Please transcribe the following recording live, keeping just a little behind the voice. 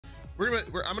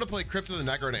I'm gonna play Crypt of the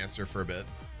NecroDancer for a bit.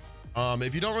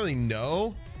 If you don't really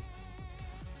know,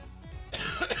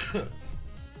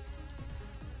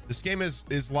 this game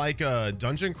is like a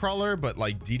dungeon crawler, but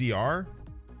like DDR.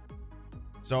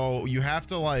 So you have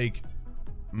to like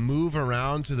move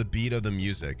around to the beat of the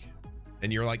music,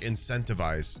 and you're like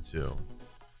incentivized to,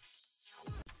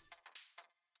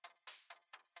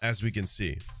 as we can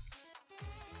see.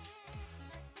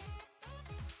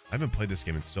 I haven't played this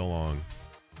game in so long.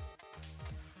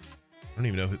 I don't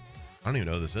even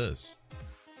know who this is.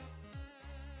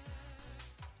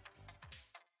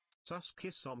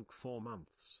 Suskisonk 4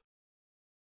 months.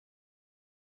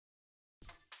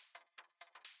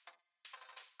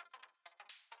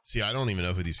 See, I don't even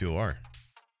know who these people are.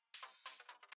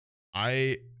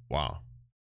 Wow.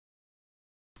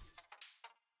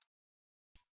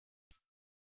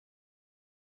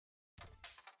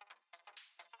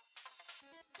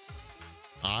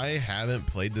 I haven't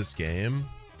played this game.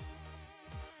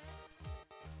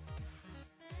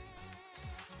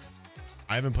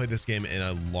 I haven't played this game in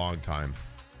a long time.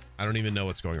 I don't even know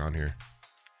what's going on here.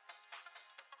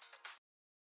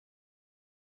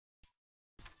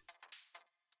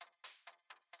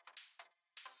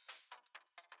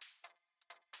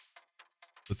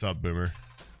 What's up, Boomer?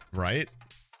 Right?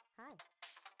 Hi.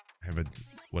 I have a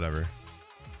whatever.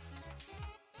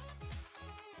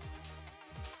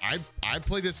 I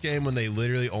played this game when they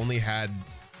literally only had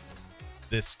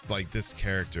this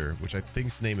character, which I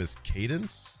think's name is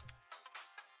Cadence.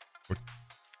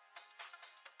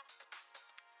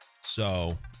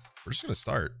 So we're just gonna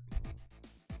start.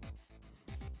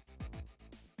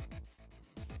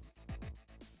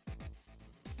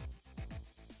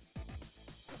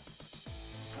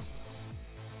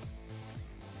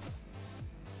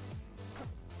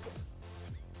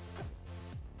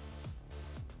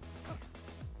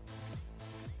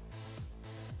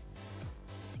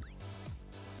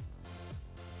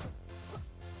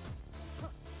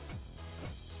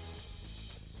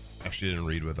 Actually didn't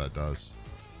read what that does.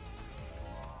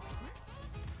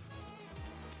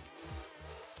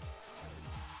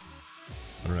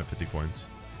 I don't have 50 coins.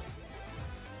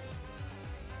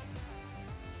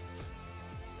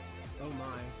 Oh my,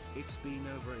 it's been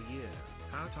over a year.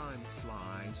 How time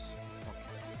flies.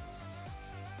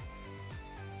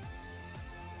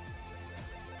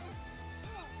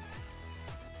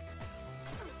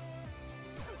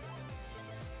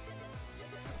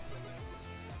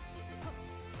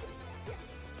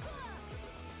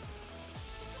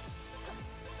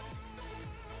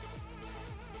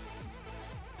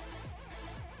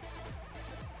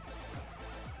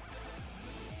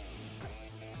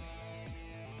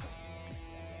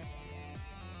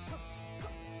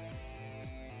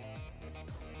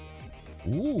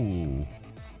 Ooh.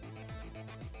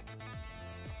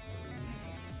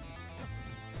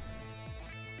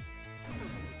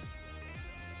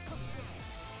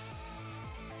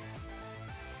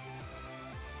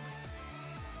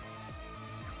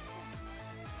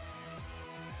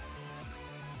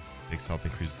 Takes health,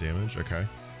 increases damage. Okay.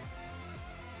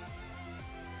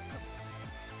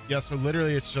 Yeah, so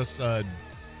literally it's just a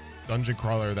dungeon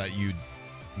crawler that you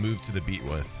move to the beat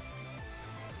with.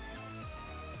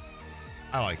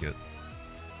 I like it.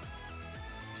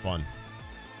 It's fun.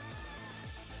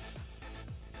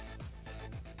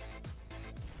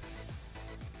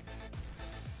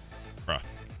 Bruh.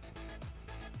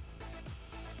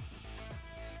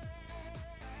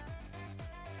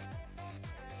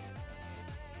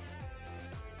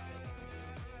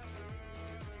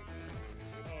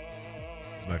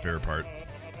 It's my favorite part.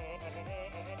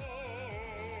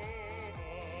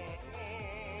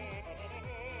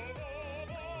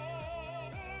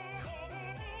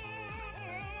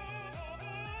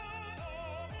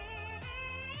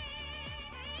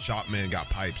 Shopman got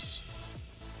pipes.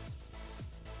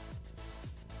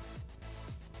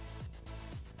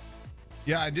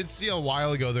 Yeah, I did see a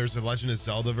while ago there's a Legend of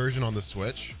Zelda version on the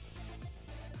Switch.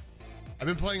 I've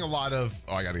been playing a lot of...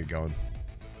 Oh, I gotta get going.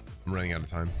 I'm running out of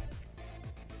time.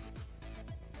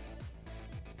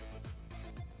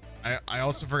 I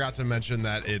also forgot to mention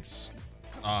that it's...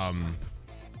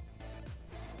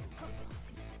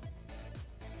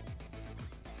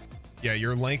 Yeah,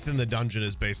 your length in the dungeon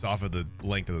is based off of the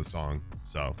length of the song.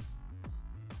 So,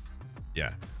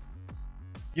 yeah.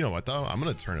 You know what, though? I'm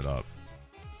going to turn it up.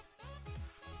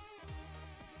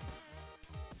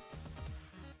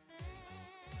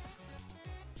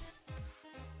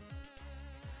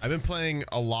 I've been playing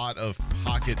a lot of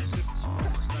Pocket...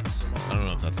 I don't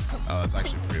know if that's... Oh, that's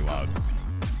actually pretty loud.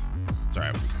 Sorry,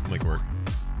 I'm like work.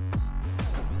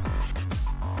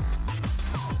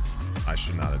 I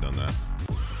should not have done that.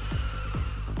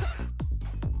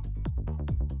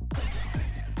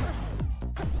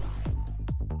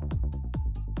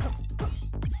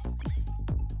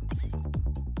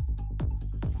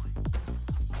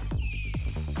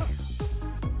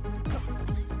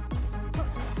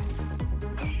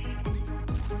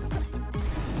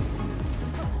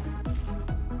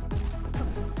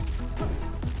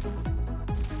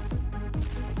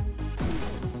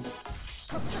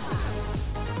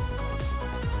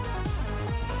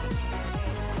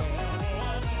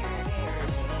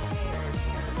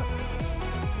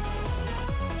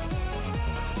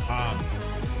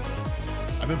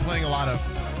 been playing a lot of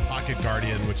Pocket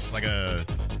Guardian, which is like a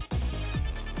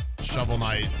Shovel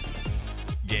Knight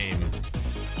game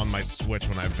on my Switch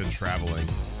when I've been traveling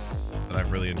that I've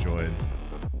really enjoyed.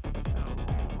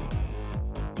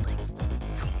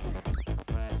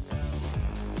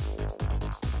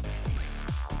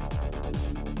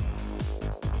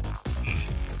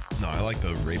 No, I like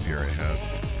the rapier I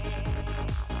have.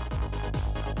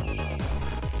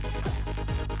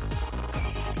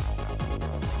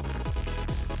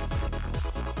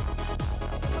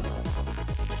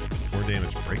 4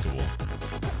 damage breakable.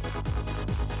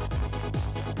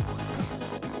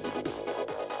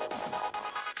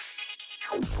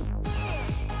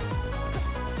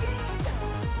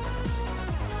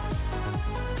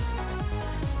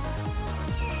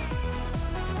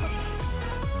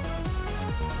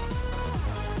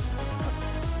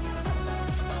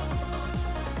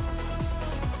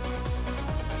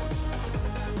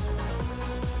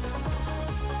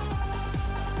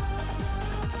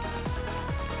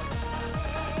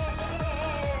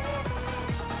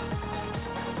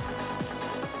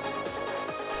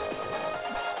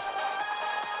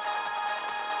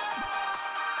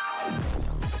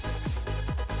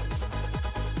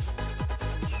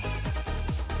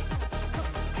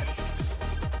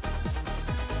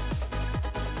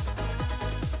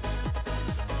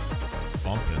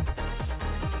 Bumping.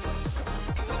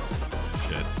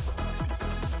 Shit.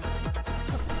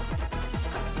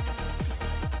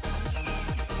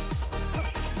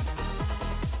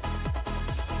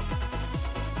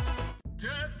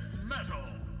 Death metal.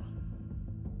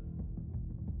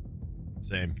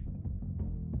 Same.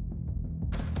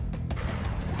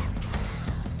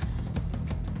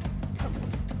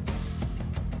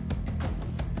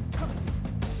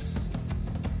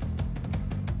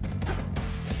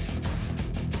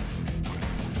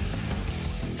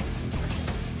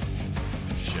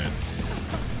 Shit.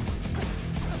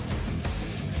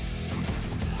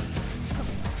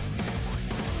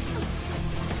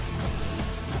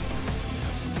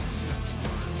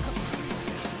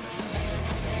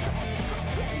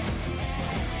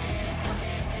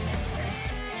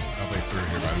 I'll play through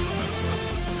here by using that sword.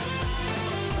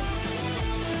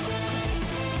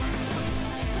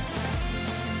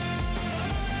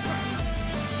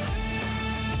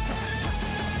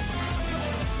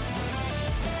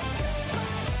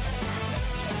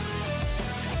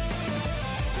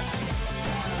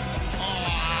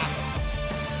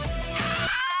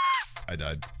 I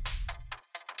died.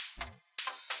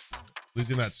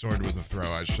 Losing that sword was a throw.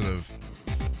 I should have.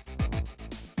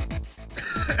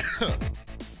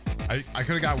 I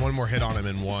could have got one more hit on him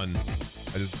and won.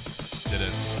 I just did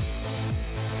it.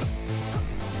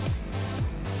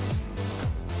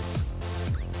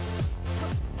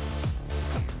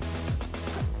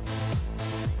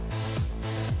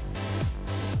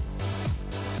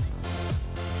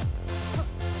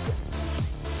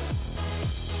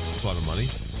 That's a lot of money.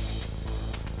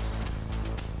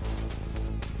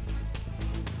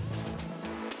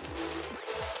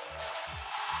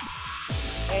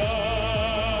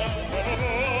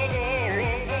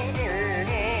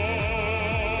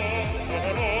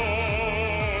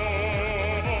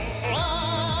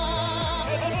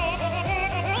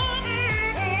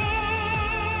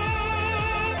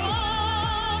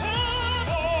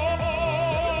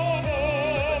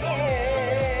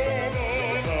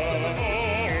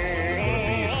 What a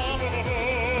beast.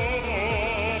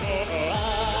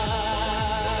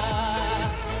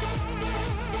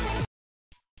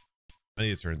 I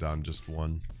need to turn it down just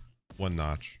one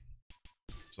notch.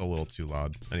 It's a little too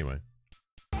loud. Anyway.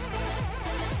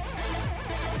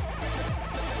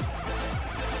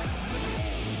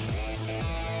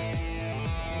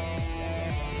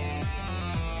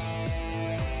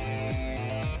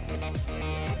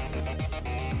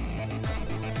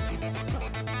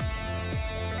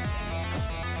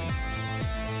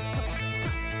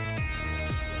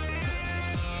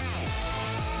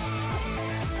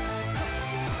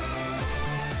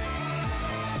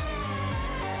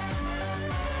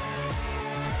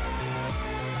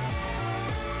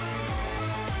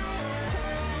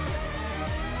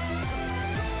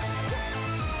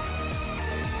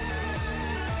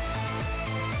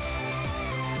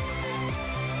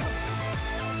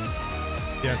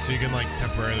 Yeah, so you can like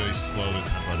temporarily slow the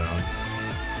tempo down.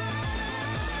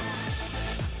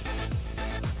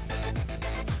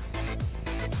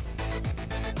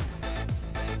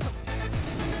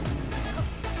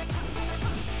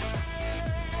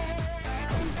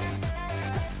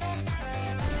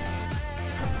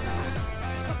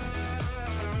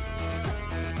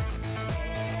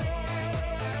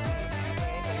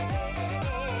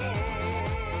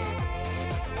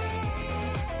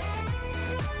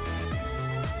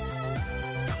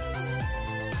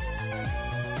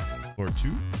 Floor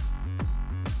 2.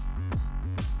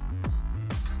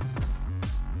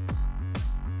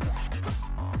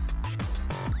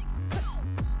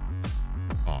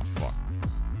 Oh, fuck.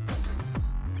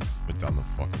 Went down the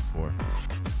fucking floor.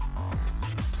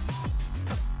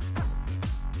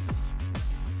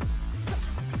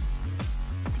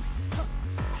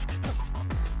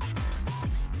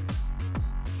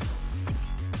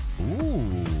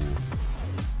 Ooh.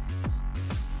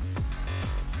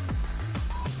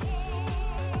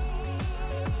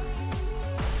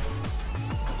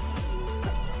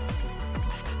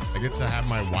 I get to have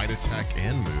my wide attack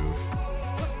and move.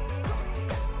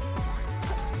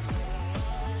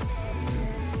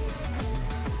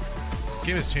 This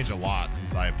game has changed a lot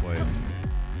since I played.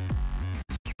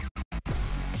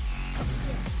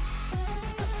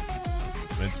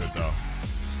 I'm into it though.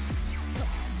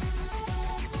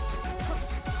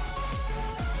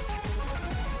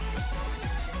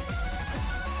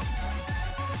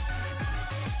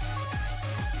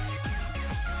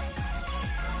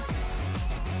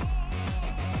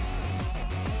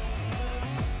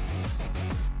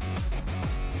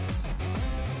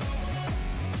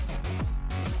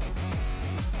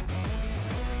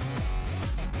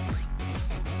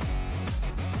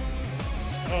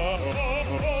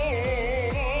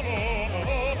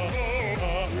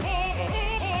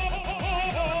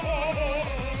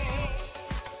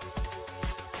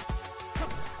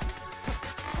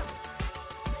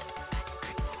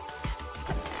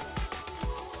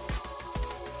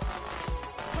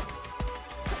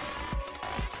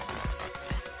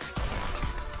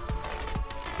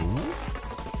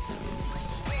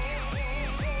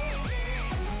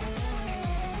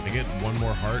 I get one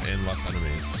more heart and less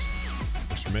enemies.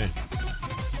 Works for me.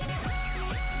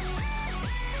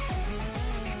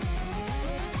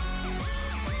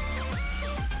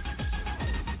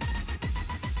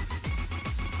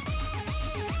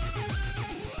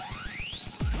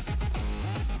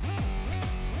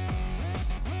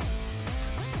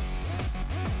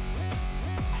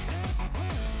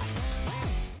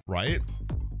 Right?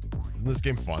 Isn't this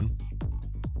game fun?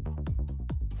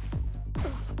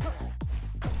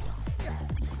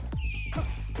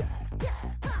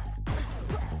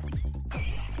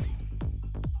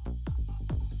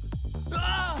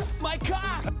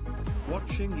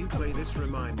 Watching you play this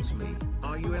reminds me,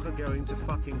 are you ever going to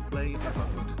fucking play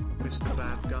Everhood, Mr.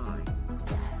 Bad Guy?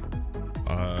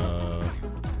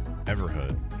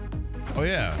 Everhood. Oh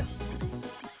yeah.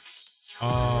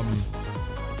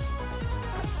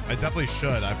 I definitely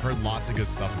should. I've heard lots of good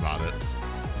stuff about it.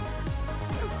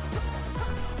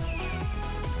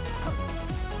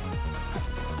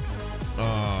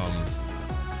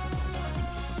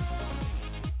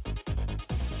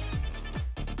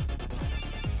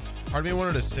 Part of me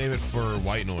wanted to save it for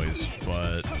white noise,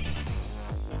 but I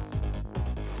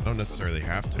don't necessarily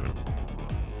have to.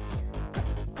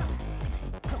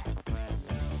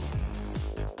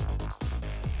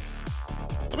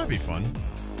 That might be fun.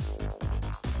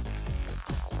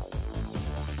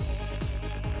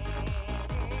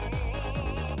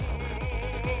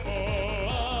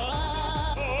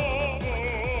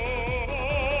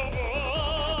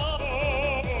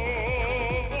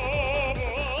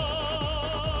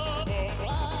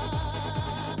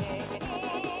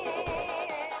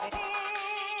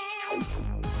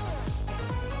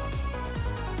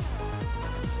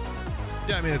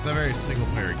 Yeah, I mean, it's a very single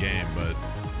player game, but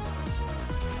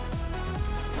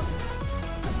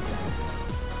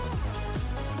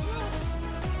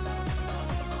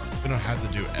we don't have to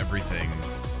do everything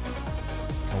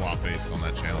co-op based on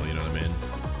that channel, you know what I mean?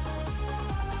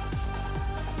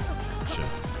 Shit.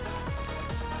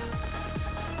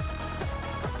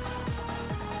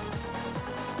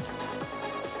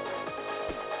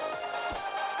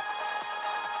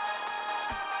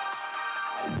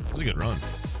 This is a good run.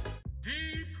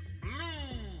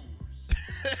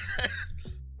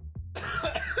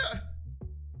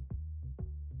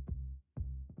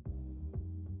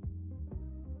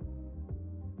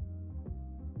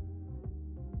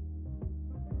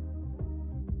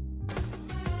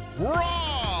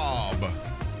 Rob!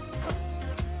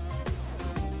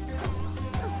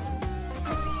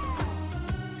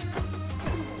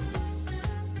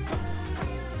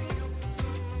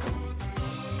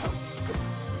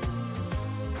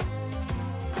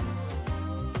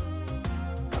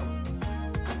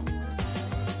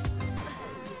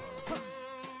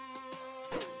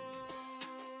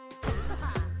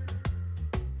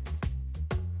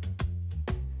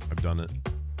 I've done it.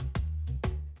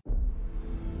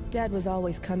 Dad was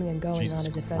always coming and going Jesus on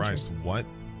his Christ, adventures. what?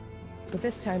 But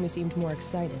this time he seemed more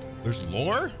excited. There's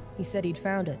lore? He said he'd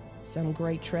found it. Some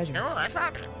great treasure. Oh, I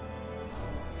found it.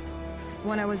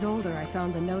 When I was older, I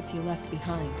found the notes you left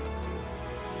behind.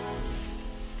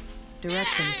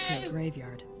 Directions to a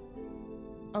graveyard.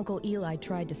 Uncle Eli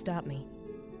tried to stop me,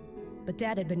 but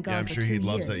Dad had been gone I'm for sure 2 he years.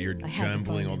 loves that you're I had to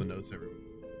jumbling find all the him. notes everywhere.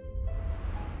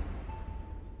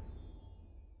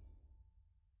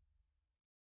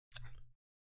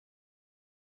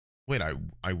 Wait, I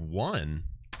won.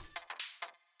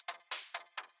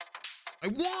 I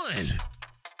won.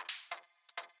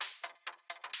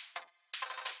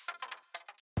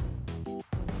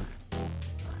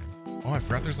 Oh, I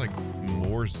forgot there's like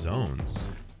more zones.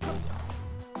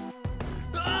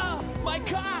 Ah, my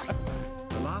cock!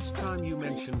 The last time you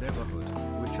mentioned Everhood,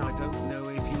 which I don't know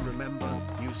if you remember,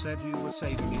 you said you were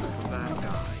saving it for bad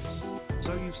guys.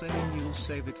 So you saying you'll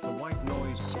save it for white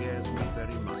noise scares me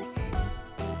very much.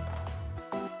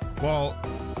 Well,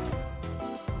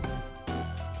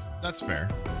 that's fair.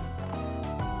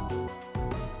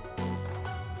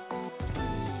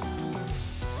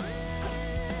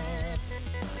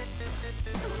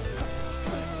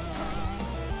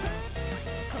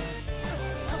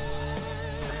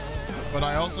 But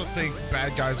I also think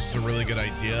Bad Guys was a really good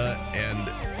idea, and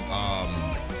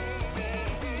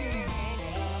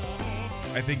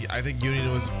I think Union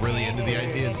was really into the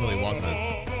idea until he wasn't.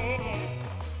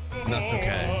 And that's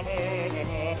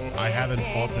okay. I haven't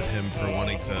faulted him for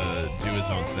wanting to do his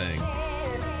own thing.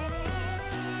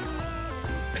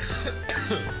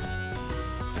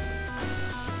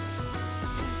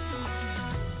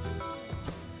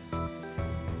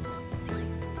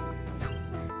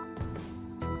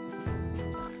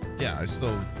 Yeah, I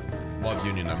still love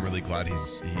Union. I'm really glad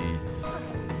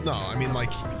no, I mean,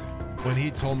 like, when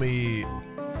he told me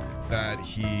that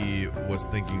he was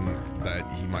thinking that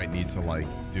he might need to like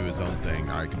do his own thing,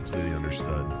 I completely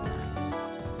understood.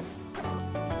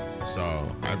 So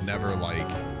I've never like,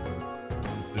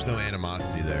 there's no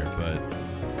animosity there, but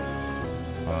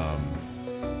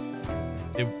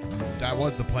that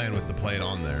was the plan, was to play it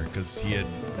on there because he had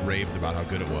raved about how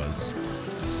good it was.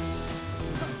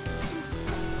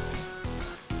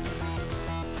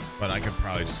 But I could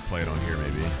probably just play it on here,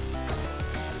 maybe.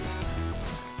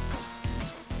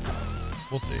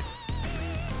 We'll see.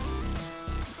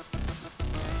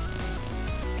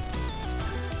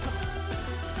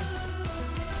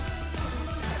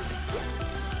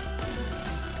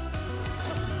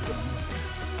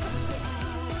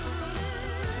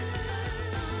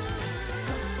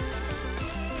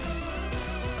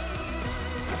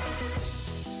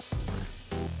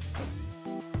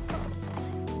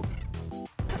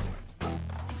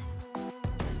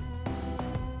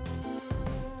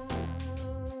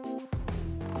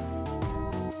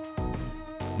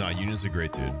 Nah, Union's a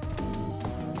great dude.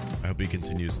 I hope he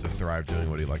continues to thrive doing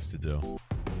what he likes to do,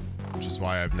 which is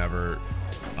why I've never,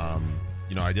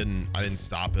 you know, I didn't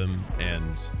stop him.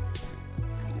 And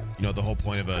you know, the whole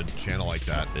point of a channel like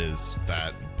that is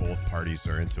that both parties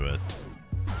are into it.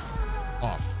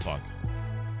 Oh fuck,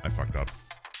 I fucked up.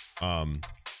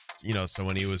 You know, so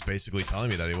when he was basically telling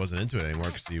me that he wasn't into it anymore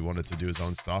because he wanted to do his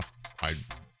own stuff, I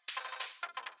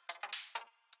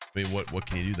mean, what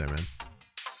can you do there, man?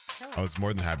 I was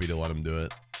more than happy to let him do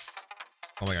it.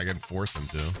 Not like I can force him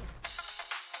to. It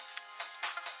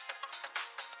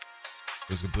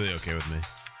was completely okay with me.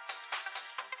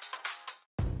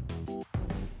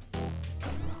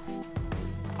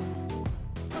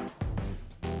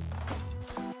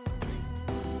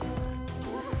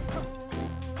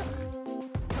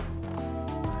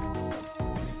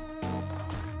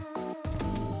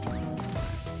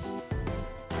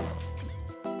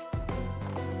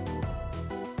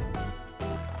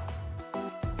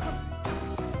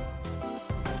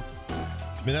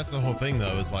 I mean, that's the whole thing,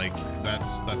 though, is like,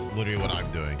 that's literally what I'm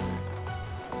doing.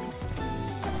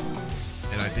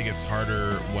 And I think it's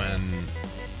harder when,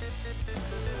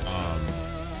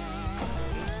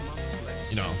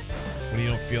 you know, when you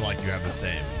don't feel like you have the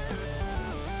same.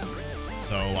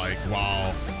 So, like,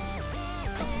 while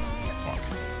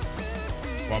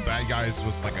Bad Guys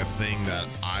was like a thing that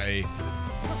I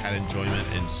had enjoyment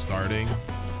in starting,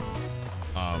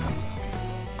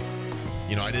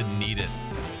 you know, I didn't need it.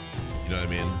 You know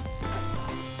what I mean?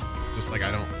 Just like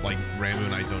I don't like Ramu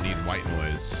and I don't need white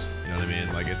noise. You know what I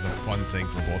mean? Like, it's a fun thing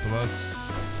for both of us.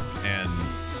 And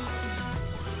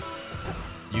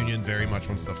Union very much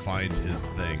wants to find his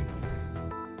thing.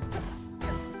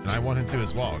 And I want him to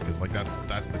as well, because like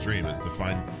that's the dream, is to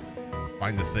find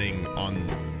the thing on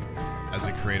as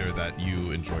a creator that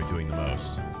you enjoy doing the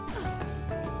most.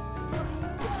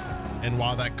 And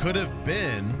while that could have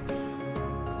been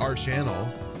our channel,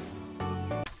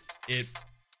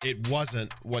 it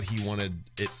wasn't what he wanted.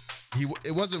 It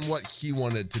wasn't what he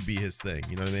wanted to be his thing.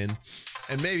 You know what I mean?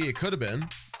 And maybe it could have been.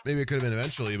 Maybe it could have been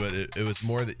eventually, but it was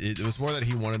more that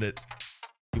he wanted it.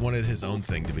 He wanted his own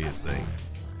thing to be his thing,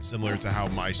 similar to how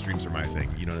my streams are my thing.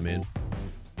 You know what I mean?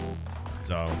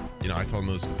 So, you know, I told him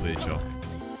it was completely chill.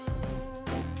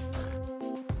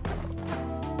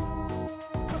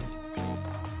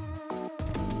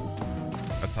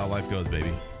 That's how life goes,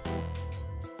 baby.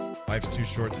 Life's too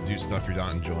short to do stuff you're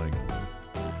not enjoying.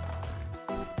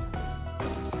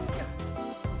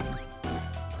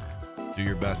 Do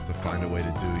your best to find a way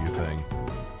to do your thing.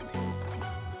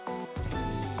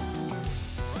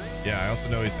 Yeah, I also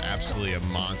know he's absolutely a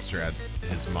monster at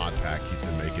his mod pack he's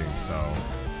been making, so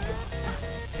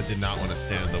I did not want to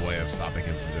stand in the way of stopping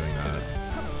him from doing that.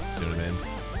 You know what I mean?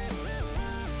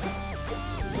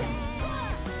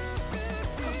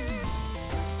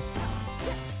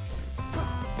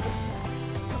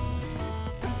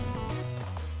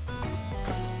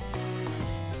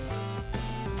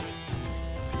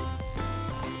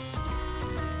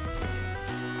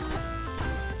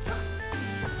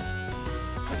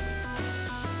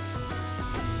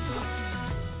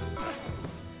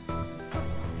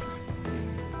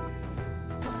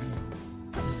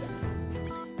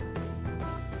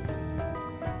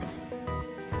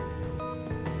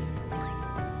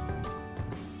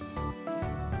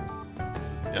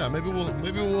 Yeah, maybe we'll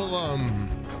maybe we'll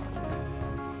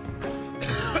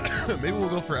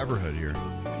go for Everhood here.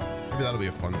 Maybe that'll be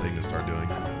a fun thing to start doing.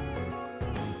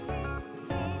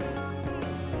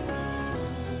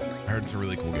 I heard it's a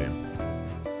really cool game.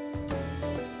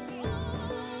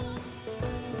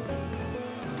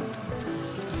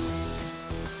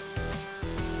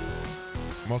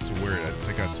 I'm also worried. I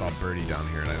think I saw Birdie down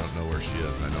here and I don't know where she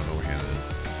is and I don't know where Hannah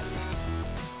is.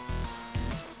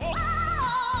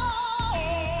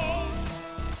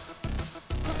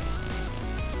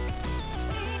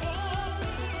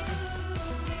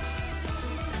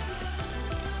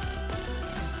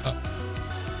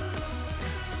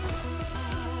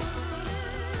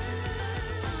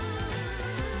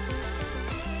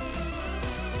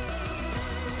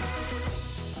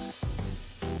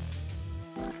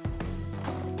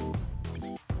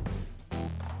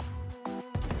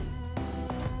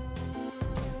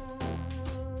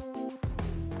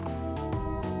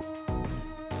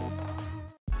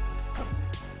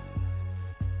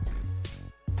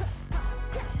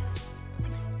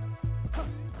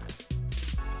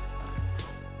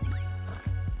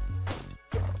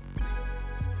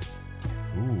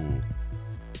 Ooh.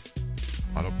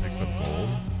 Auto picks up gold.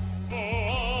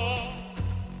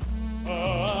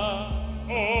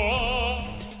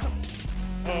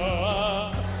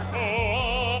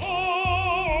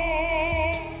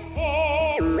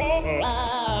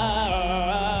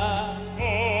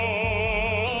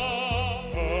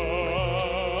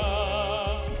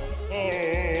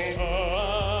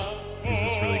 Use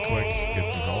this really quick, get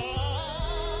some health.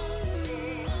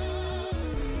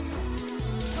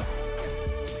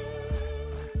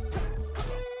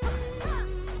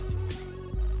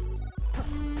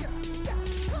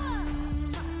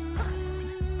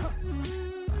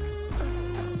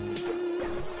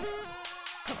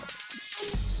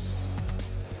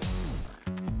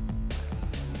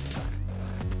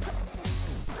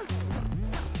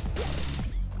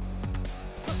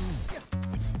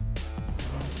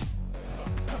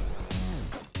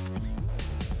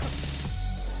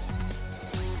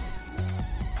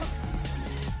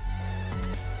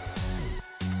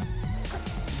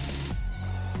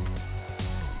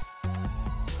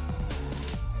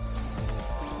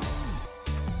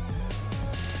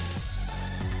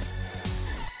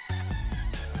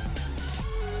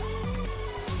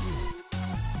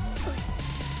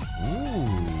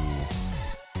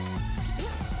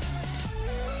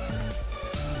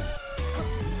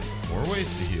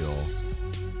 Ways to heal.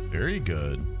 Very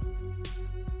good.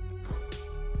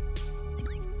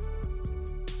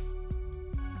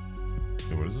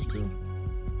 Okay, what does this do?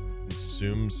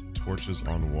 Consumes torches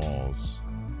on walls.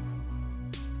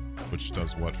 Which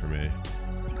does what for me?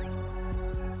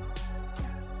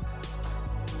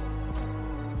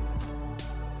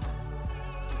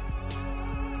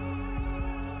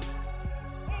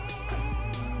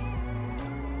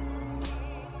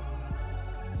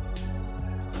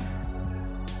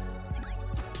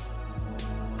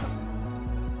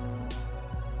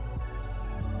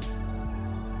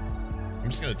 I'm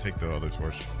just gonna take the other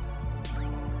torch.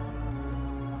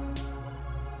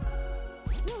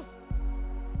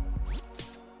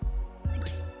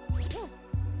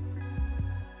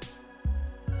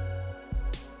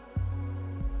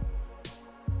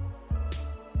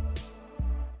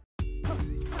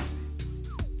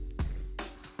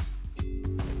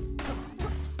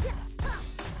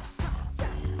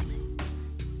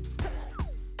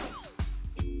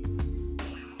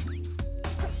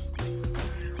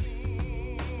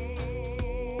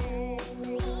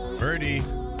 Birdie,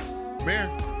 come here.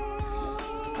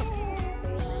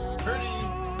 Birdie.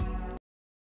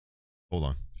 Hold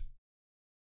on.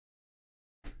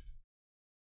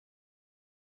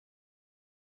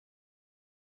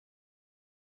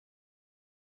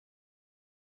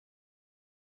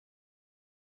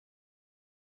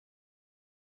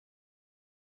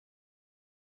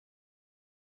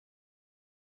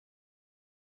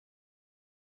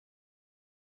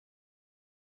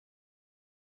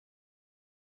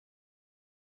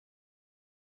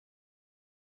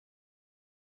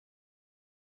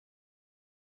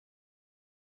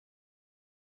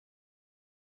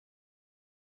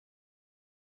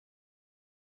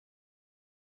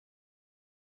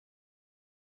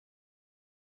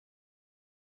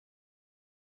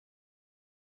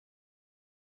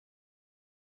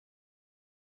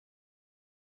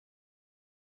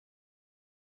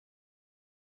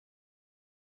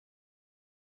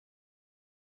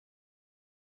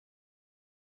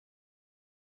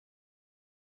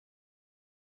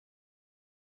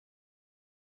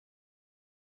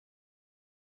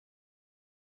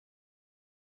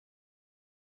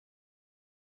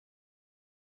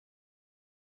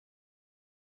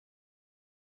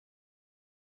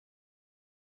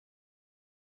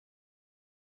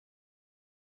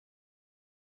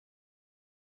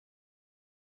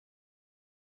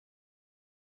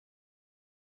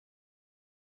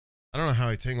 I don't know how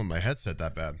I tangled my headset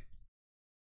that bad.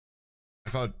 I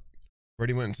thought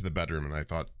Brady went into the bedroom and I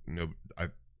thought no, I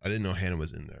didn't know Hannah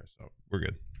was in there, so we're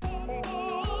good.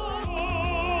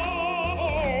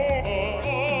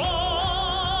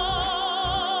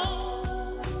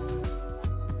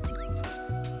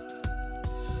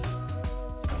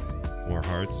 More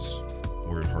hearts,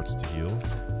 more hearts to heal.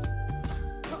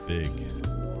 Big.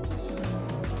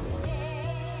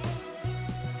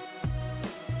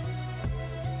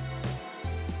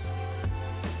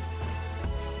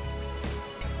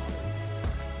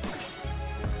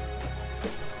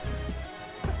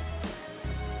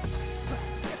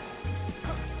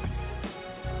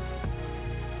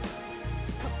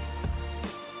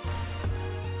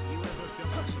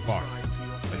 Fuck.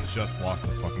 I just lost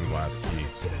the fucking glass key.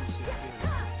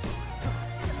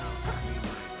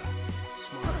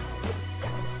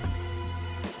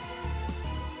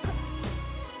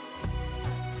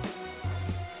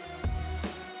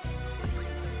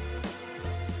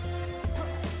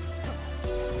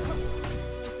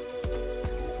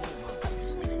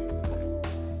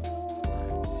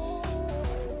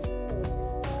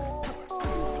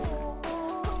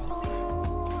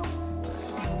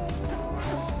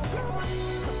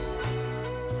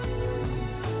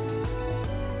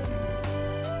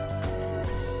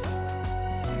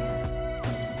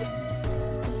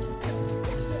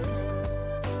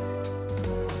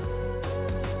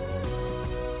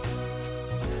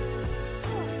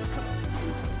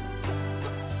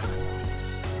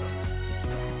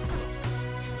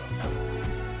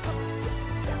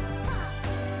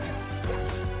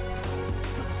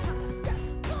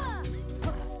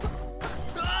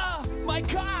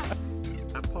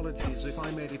 Apologies if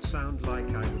I made it sound like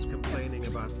I was complaining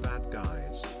about bad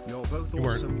guys. You're both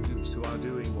awesome dudes who are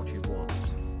doing what you want.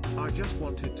 I just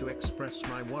wanted to express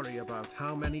my worry about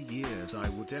how many years I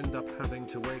would end up having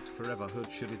to wait for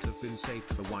Everhood should it have been saved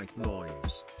for white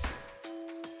noise.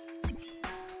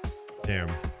 Damn.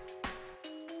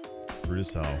 Rude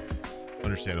as hell.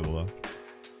 Understandable though.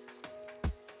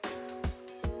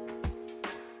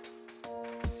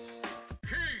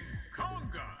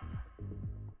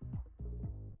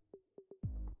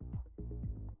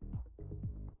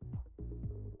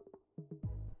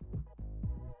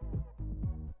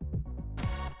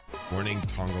 Warning,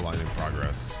 Conga line in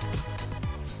progress.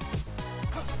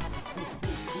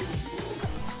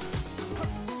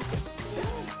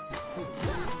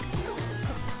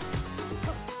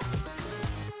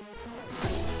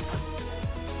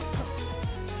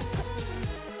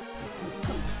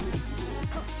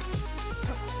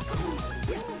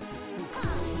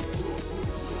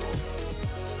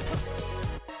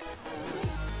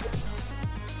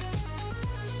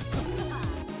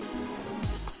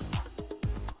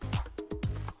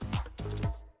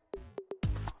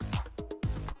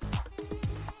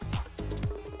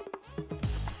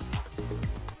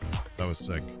 That was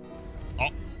sick. Oh.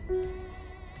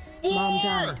 Mom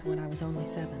died when I was only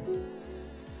 7.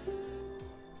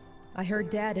 I heard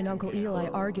Dad and Uncle Eli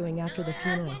arguing after the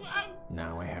funeral.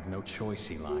 Now I have no choice,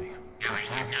 Eli. I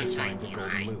have to find the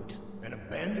golden loot. And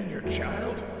abandon your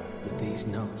child? With these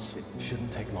notes, it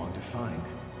shouldn't take long to find.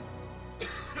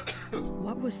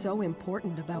 What was so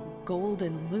important about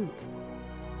golden loot? 。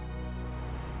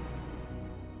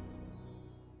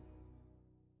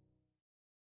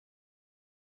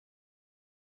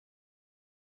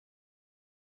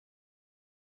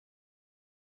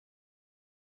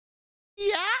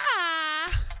Yeah.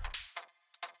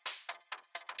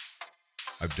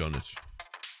 I've done it.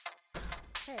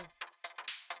 Hey.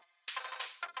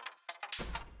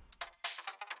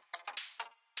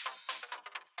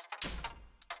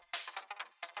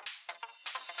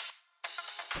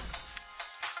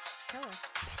 Hello.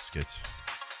 Basket.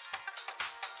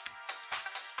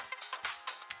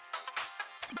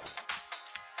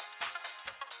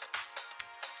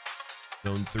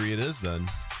 Zone 3 it is then.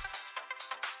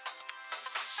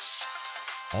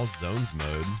 All zones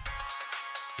mode.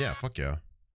 Yeah, fuck yeah.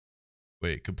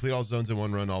 Wait, complete all zones in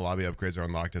one run. All lobby upgrades are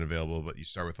unlocked and available, but you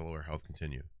start with a lower health.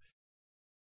 Continue.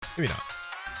 Maybe not.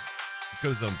 Let's go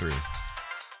to zone 3.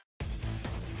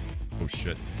 Oh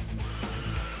shit.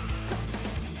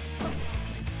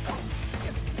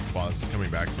 Wow, this is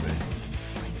coming back to me.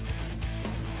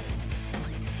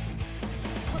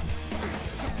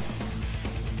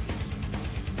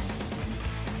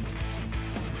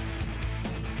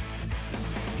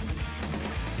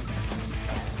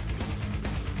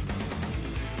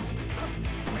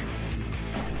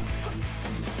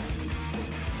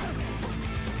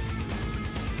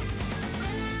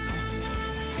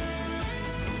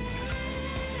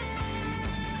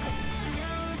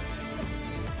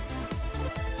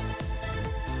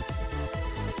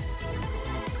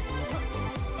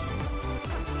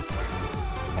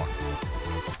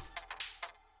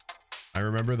 I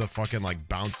remember the fucking like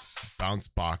bounce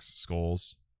box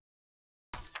skulls.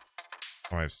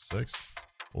 Oh, I have 6.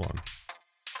 Hold on.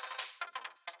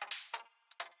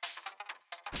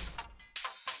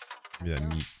 Give me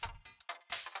that meat.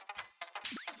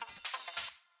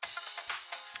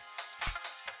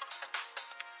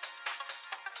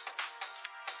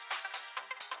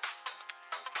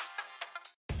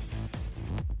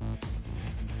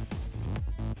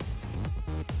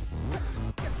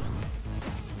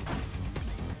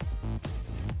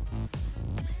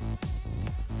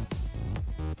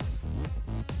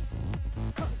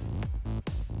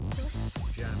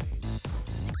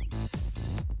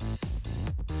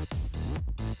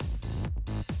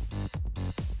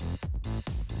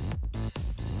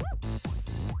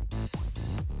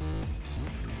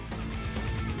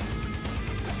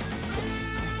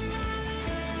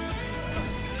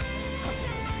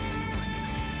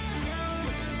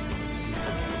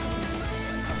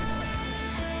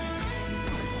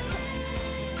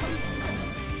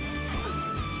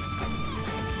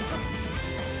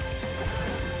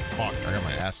 Fuck, I got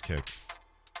my ass kicked.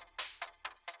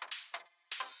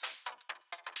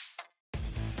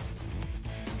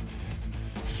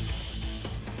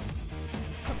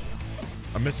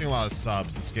 I'm missing a lot of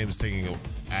subs. This game is taking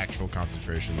actual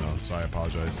concentration though, so I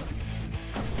apologize.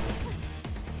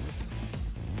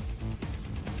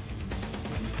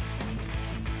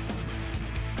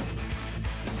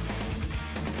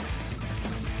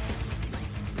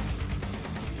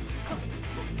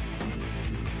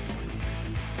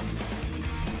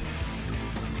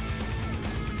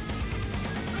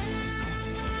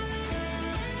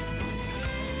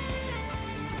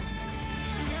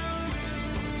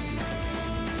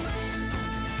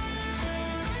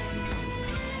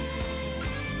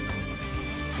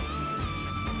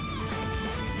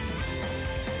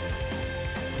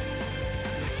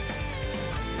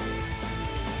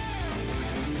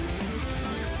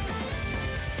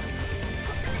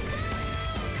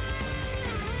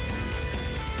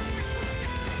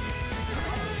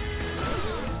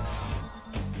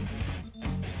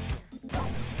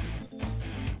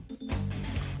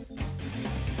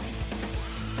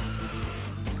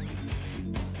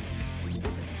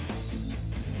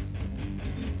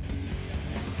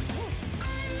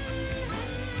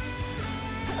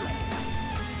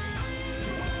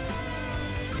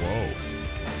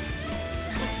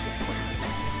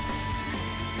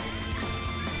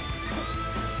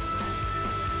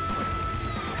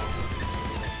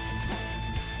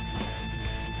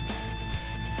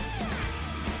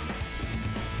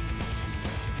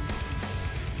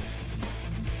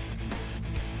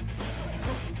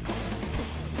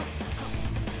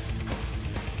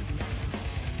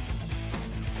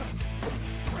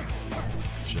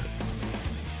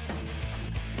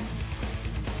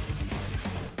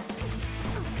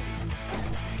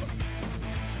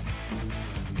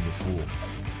 Fool.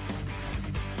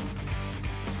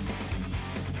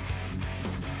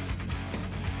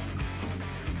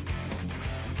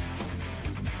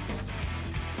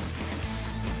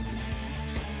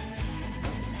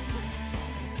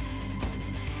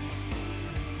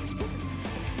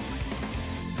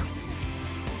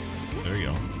 There you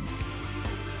go.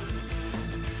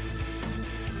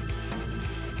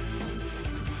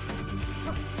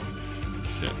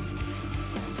 Shit.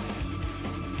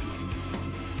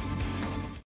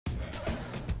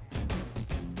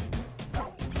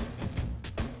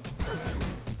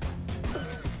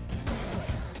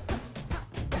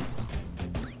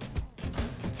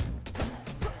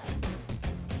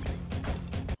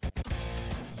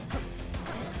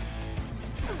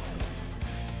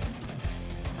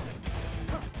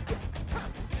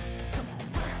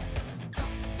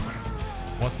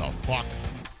 fuck.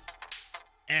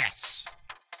 Ass.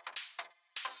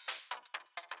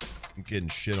 I'm getting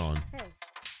shit on.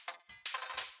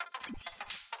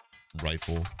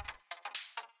 Rifle.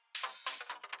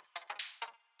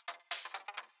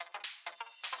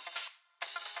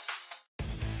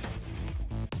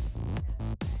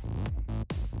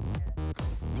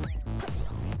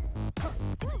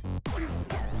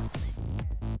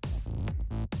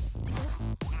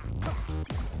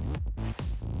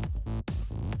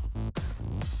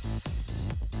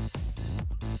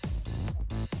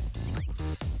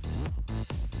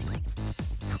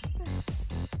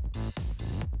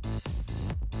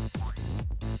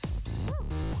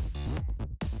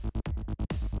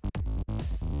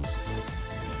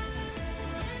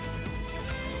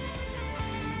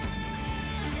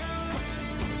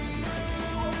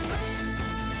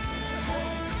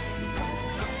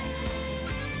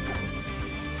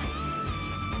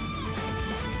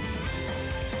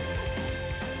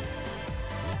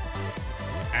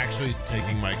 Actually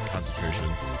taking my concentration,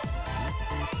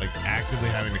 like actively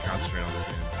having to concentrate on this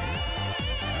game.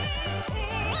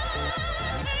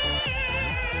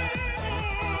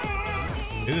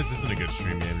 Maybe this isn't a good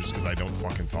stream game just because I don't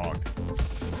fucking talk.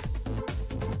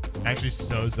 Actually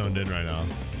so zoned in right now.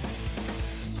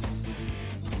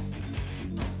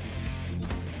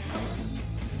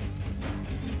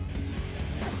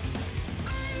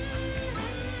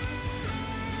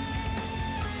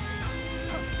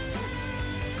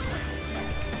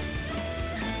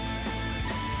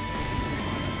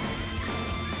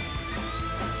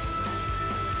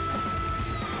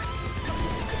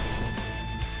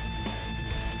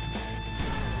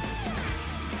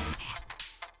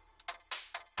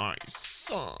 I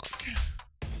suck.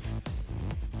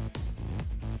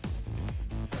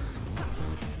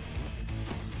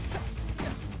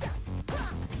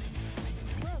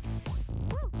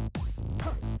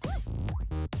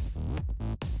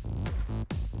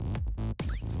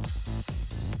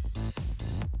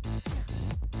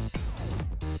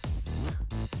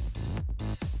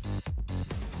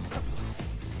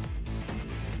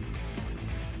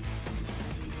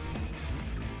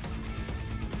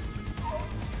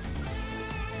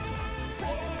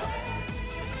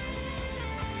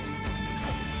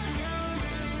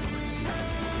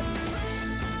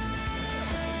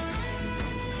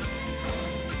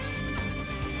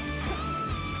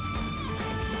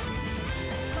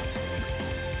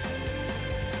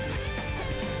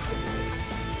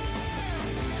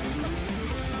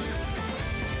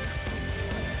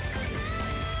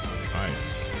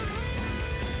 Nice.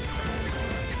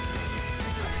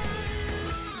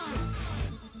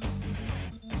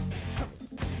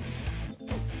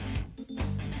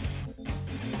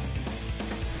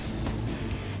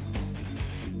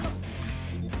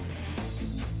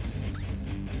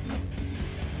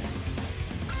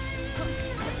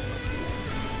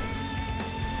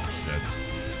 Shit.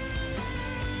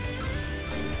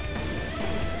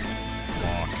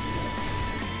 Fuck.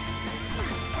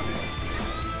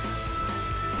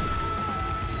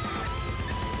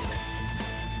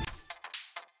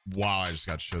 Wow, I just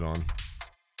got shit on.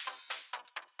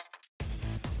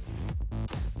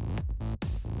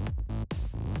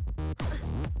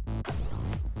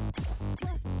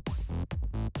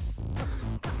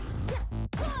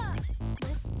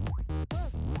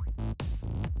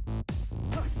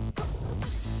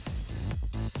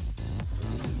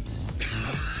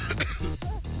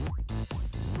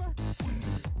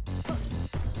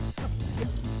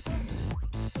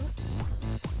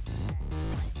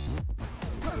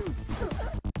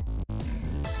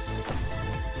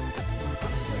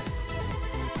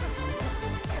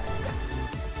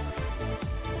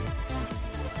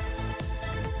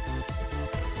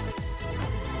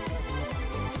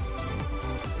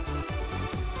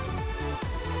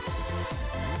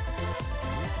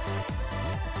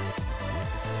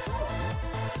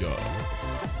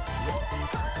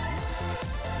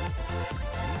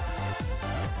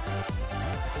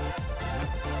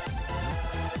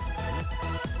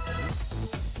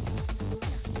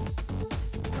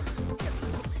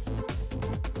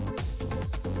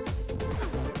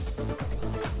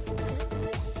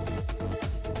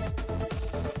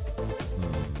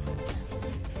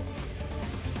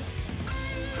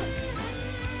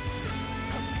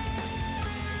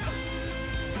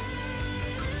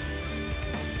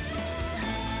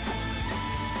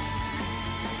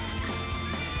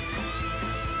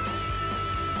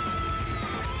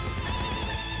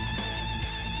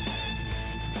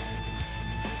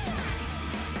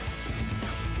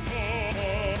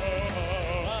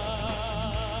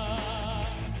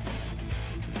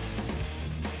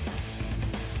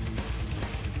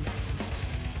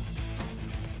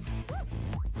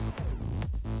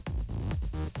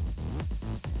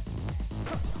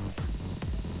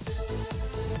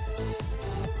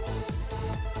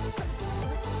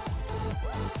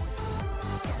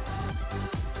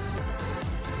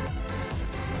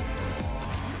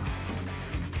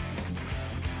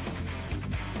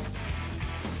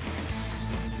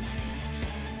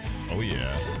 Oh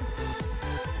yeah.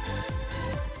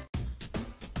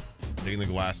 Taking the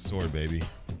glass sword, baby.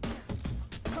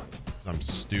 'Cause I'm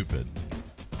stupid.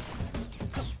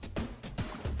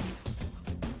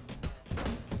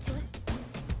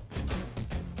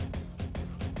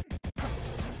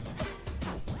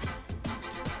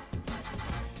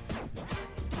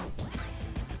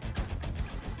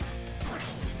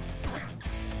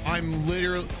 I'm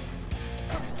literally...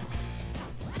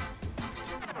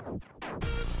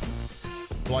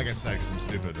 Like I said, because I'm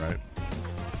stupid, right?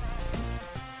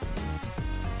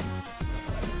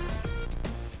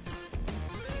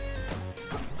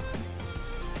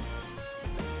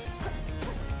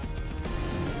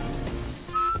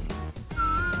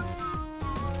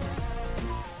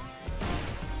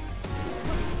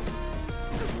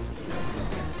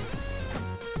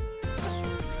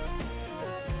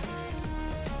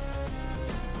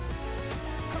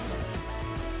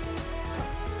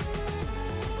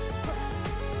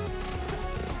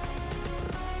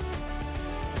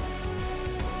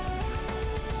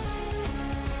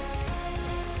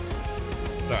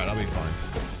 It's alright, I'll be fine.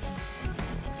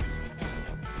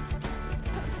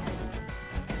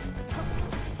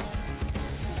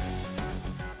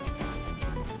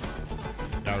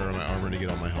 Got rid of my armor to get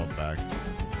all my health back.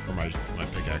 Or my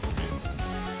pickaxe, I mean.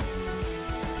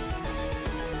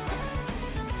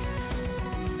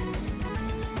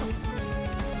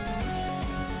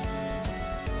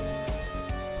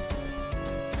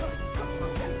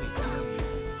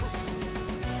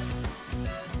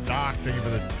 Doc, thank you for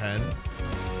the 10.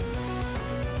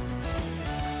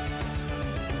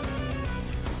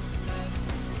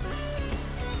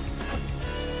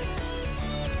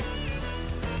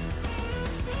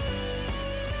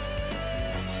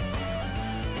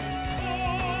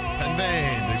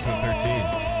 Penvane, thanks for the 13.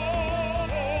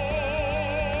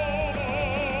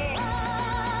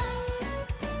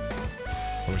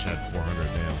 I wish I had 400,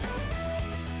 damn.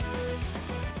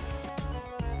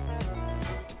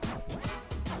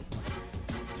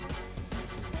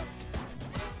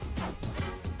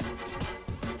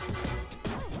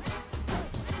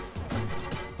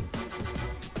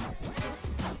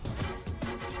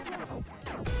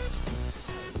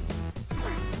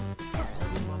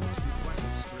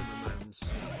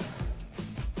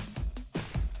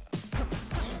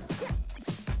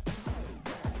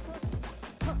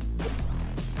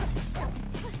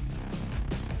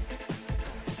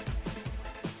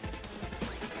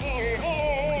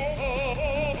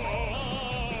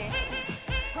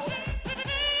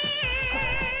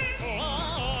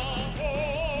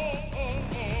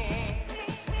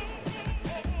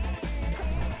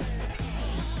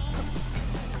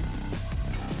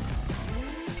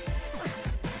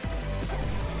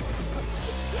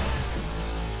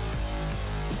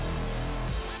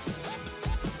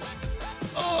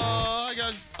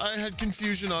 I had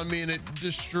confusion on me and it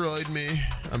destroyed me.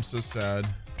 I'm so sad.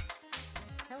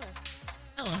 Hello.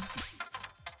 Hello.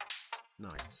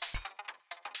 Nice.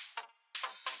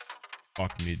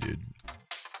 Fuck me, dude.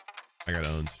 I got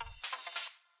owned.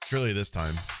 Surely this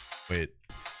time. Wait.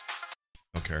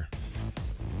 Don't care.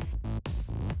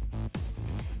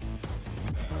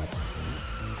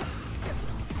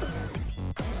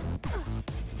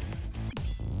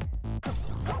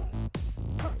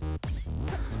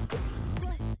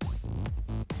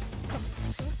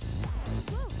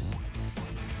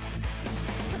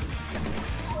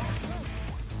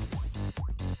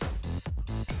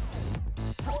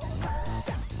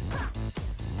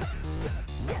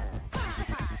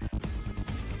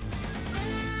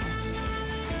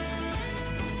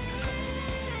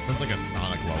 Sounds like a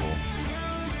Sonic level.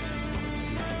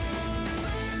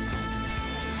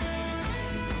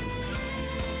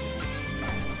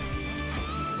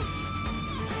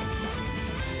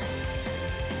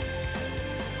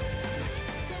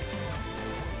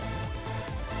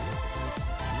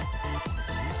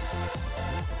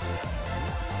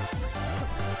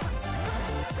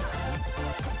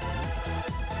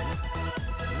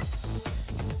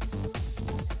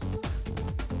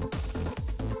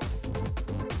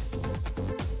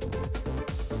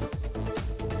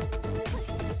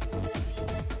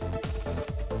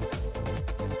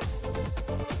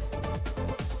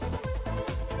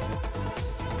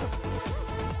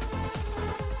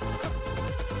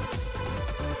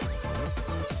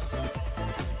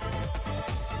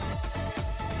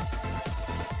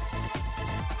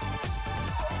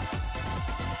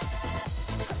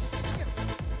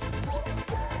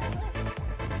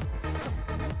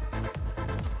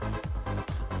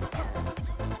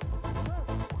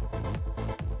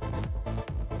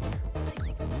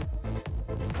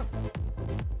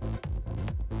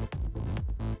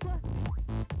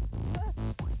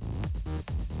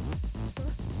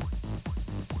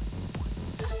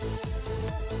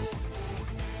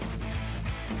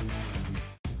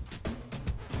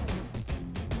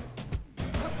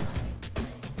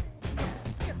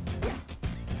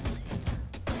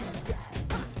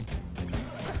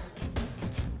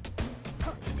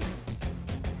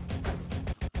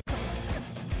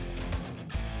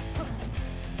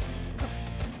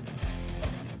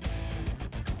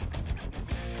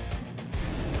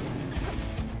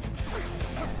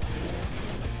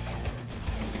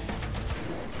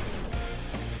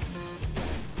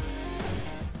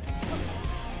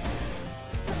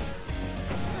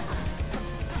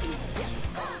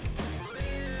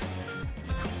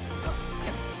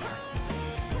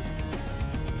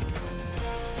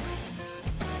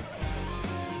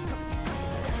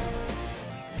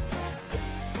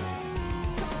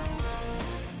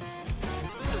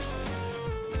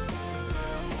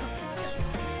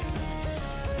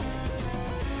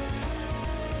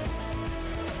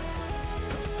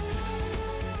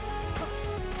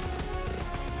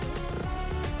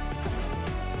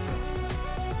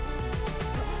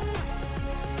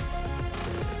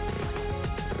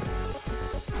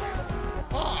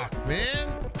 man.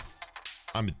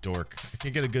 I'm a dork. I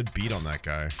can't get a good beat on that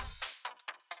guy.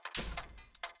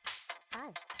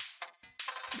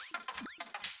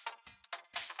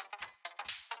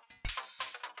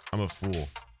 I'm a fool.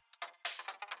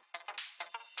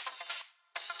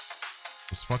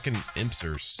 Those fucking imps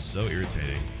are so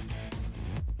irritating.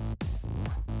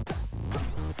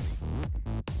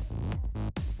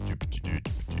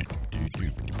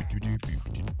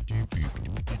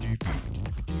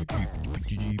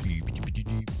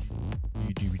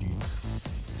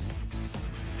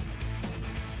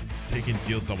 Take and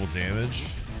deal double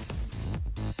damage.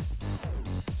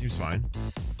 Seems fine.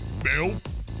 Bill.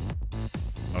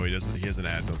 Oh, he doesn't. He has an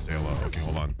ad. Don't say hello. Okay,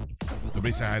 hold on.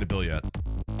 Nobody say hi to Bill yet.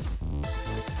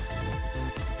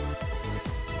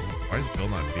 Why is Bill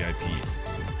not VIP?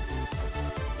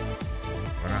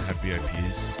 Why not have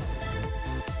VIPs?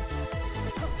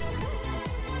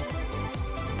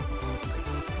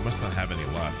 I must not have any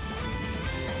left.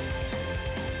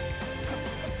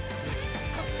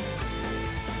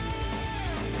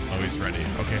 Oh, he's ready.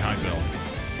 Okay, hi, Bill.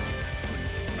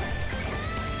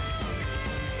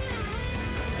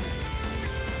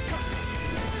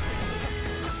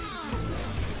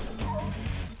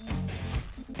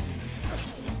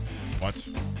 What?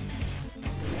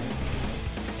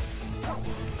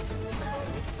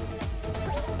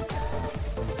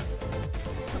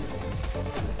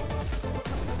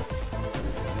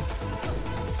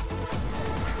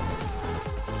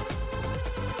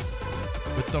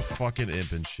 With the fucking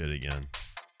imp and shit again.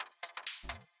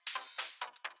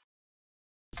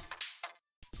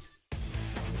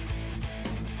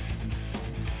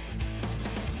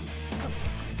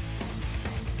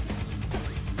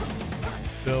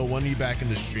 Bill, when are you back in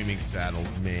the streaming saddle,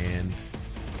 man?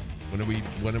 When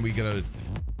are we gonna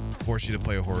force you to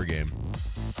play a horror game?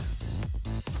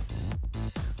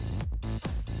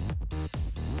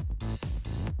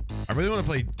 I really want to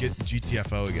play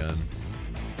GTFO again.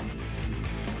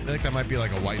 I feel like that might be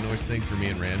like a white noise thing for me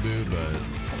and Ranbood, but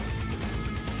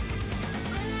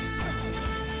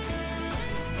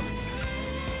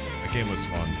that game was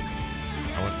fun.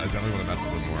 I definitely want to mess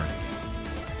with it more.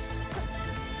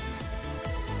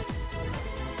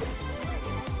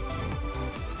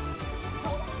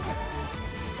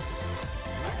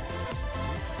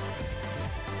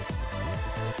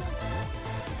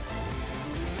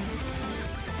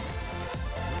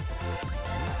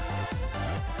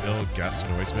 Guest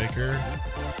noisemaker.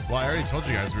 Well, I already told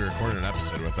you guys we recorded an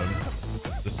episode with him.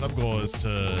 The sub goal is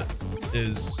I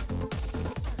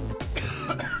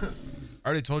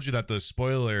already told you that the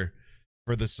spoiler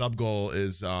for the sub goal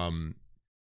is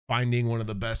finding one of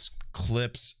the best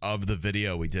clips of the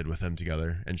video we did with him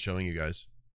together and showing you guys.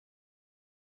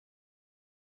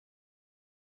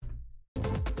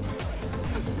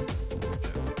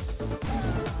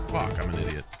 Fuck, I'm an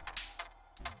idiot.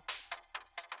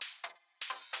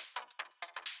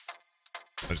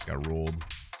 I just got rolled.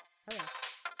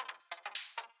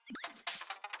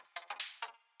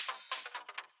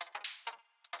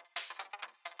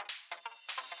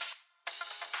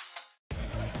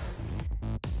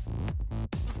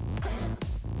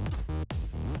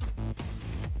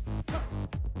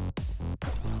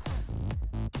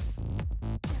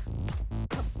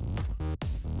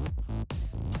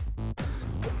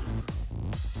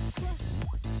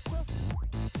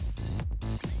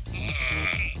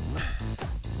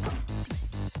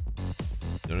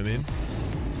 You know what I mean?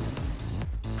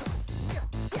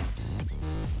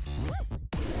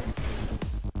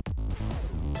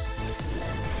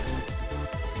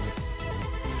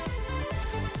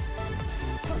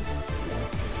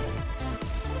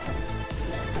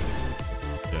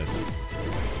 Yes.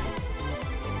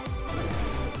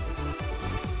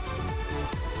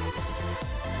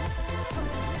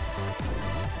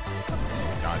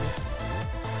 Got it.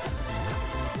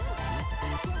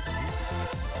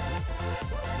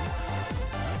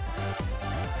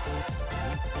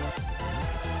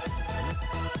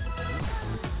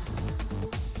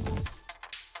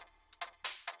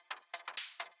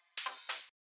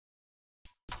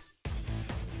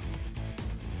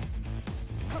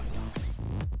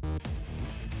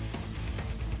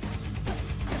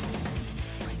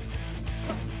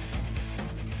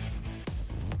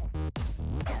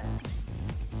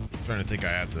 I'm trying to think.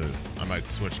 I might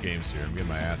switch games here. I'm getting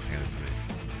my ass handed to me.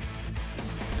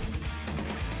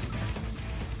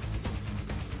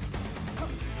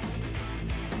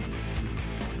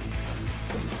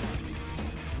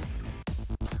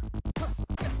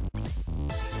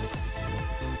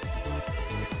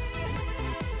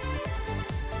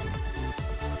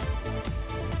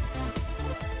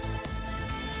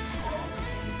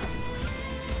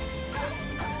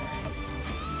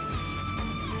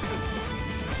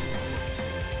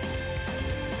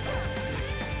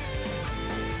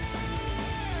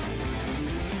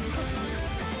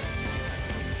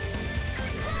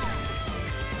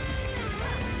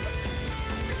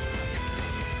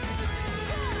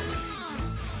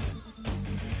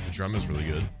 drum is really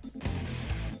good.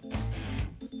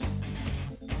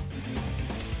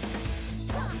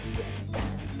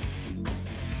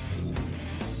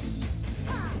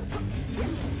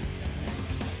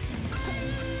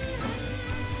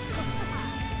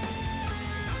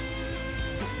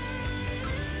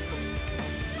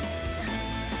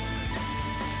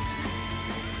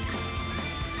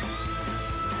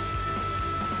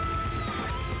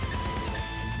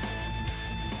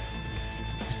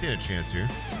 A chance here.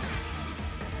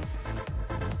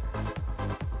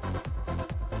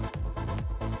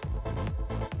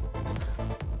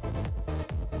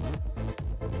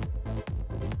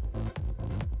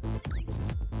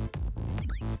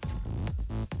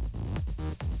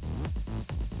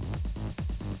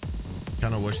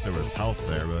 Kind of wish there was health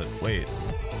there, but wait.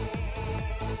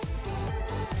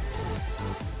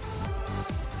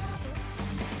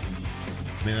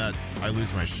 I mean, that I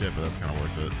lose my shit, but that's kind of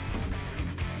worth it.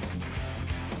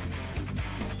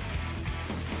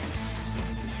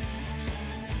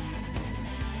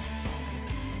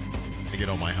 Get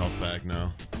all my health back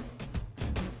now.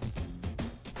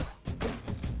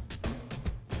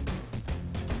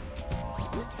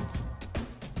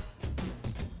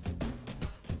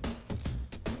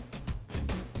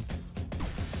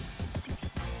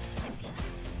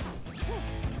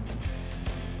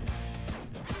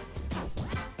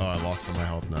 Oh, I lost all my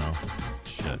health now.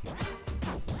 Shit.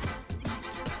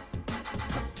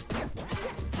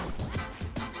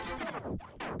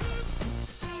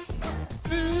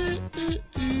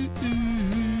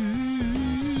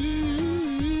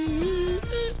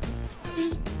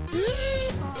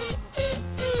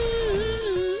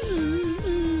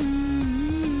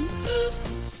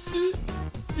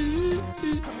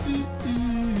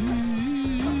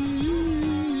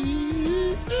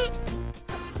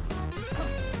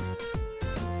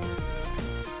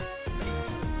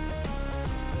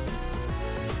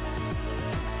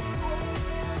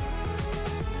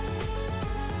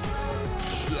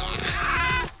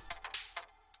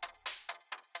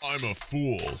 I'm a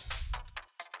fool.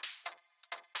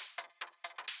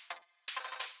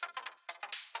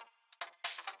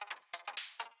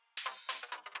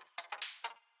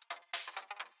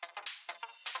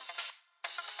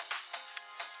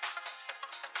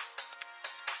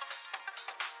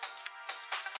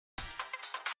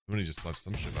 Somebody just left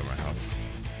some shit by my house.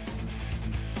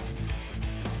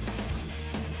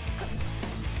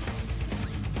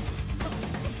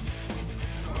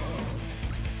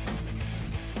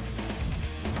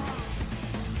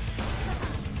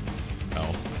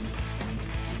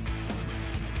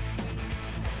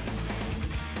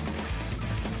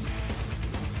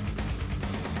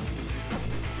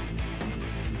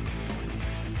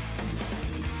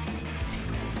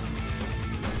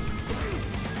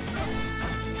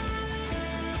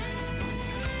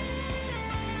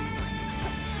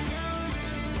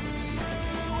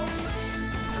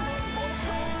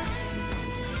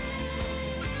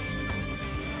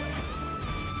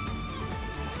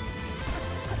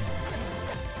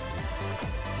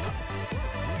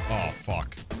 Oh,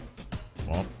 fuck.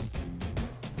 Well,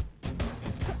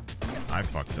 I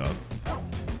fucked up.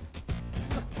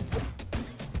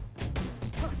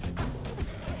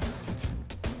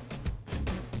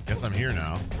 Guess I'm here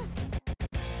now.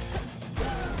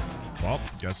 Well,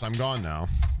 guess I'm gone now.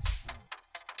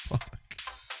 Fuck.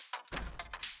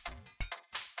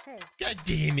 Hey. God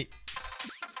damn it.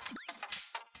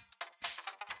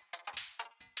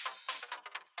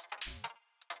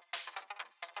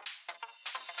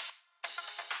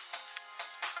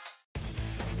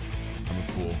 I'm a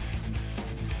fool.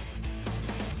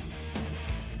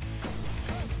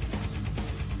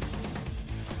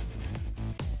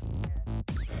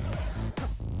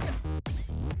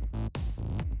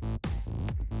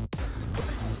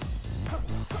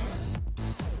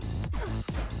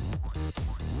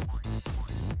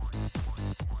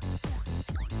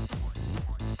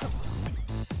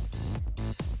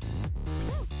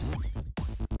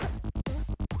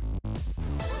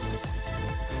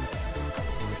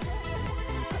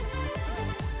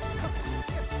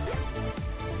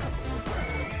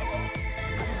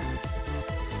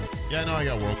 Yeah, no, I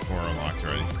got World 4 unlocked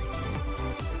already.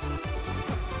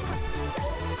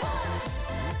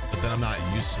 But then I'm not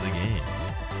used to the game.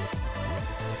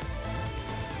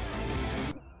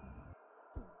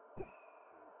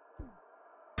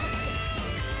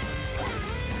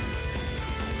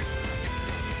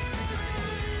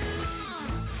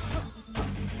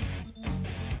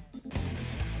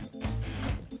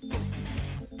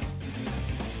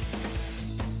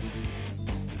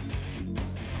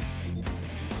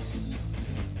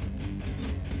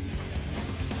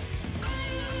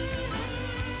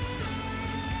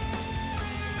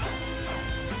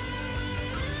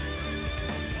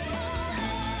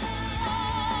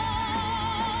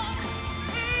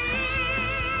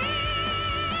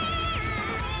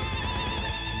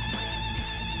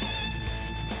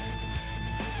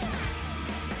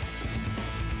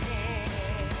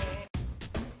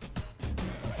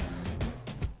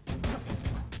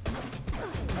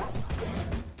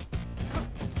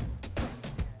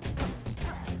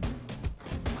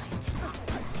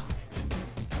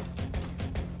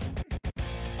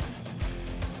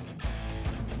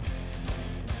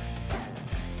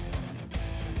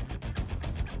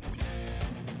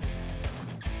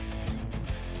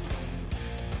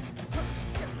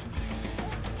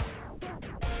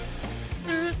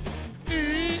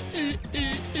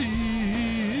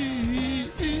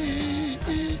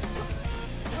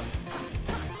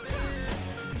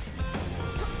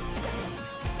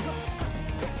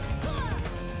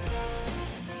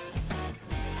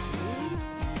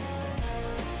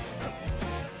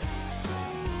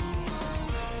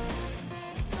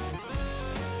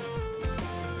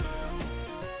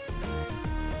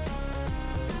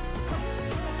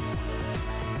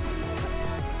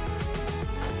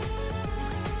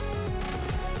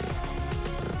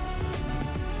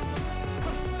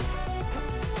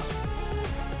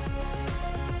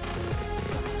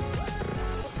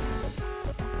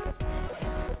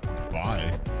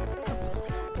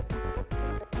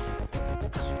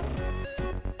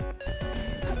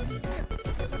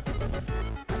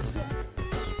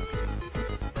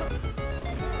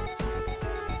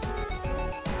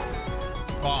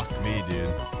 Fuck me,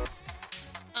 dude.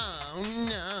 Oh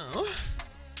no.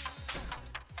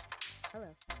 Hello.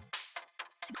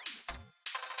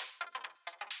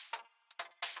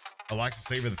 Alexis,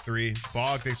 thank you for the 3.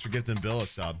 Bog, thanks for gifting Bill a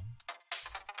sub.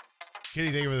 Kitty,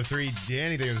 thank you for the 3.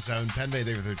 Danny, thank you for the 7. Penbay, thank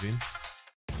you for 13.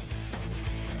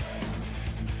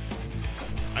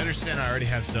 I understand I already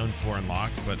have Zone 4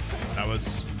 unlocked, but that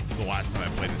was the last time I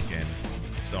played this game.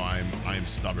 So I'm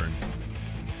stubborn.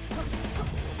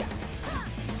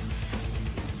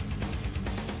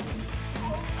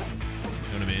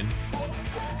 You know what I mean?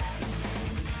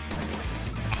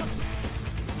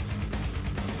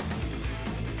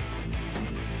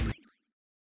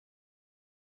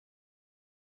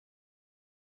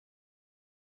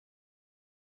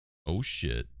 Oh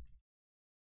shit.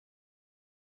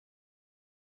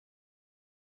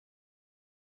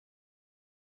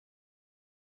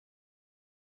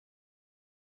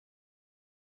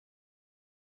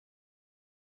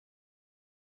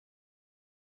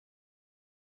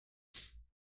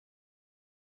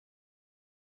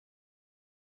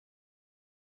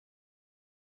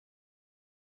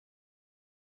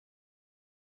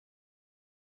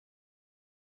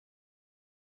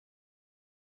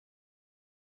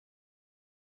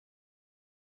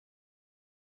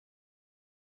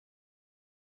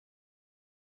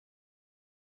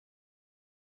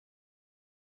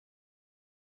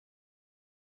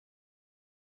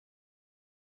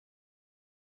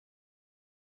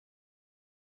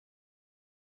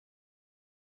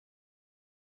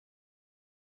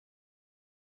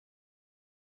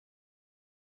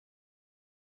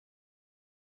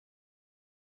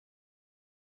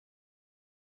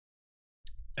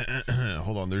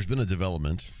 Hold on, there's been a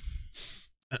development.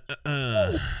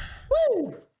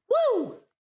 Woo! Woo!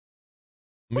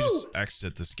 Let me just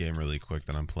exit this game really quick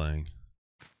that I'm playing.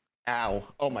 Ow.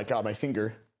 Oh my god, my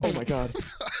finger. Oh my god.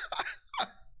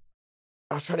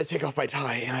 I was trying to take off my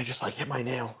tie and I just like hit my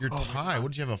nail. Your tie?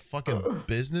 What did you have, a fucking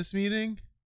business meeting?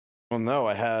 Well, no,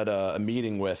 I had a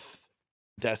meeting with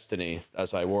Destiny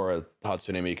as I wore a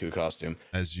Hatsune Miku costume.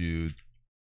 As you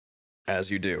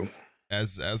do.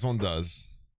 As one does.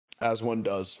 As one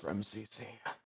does for MCC.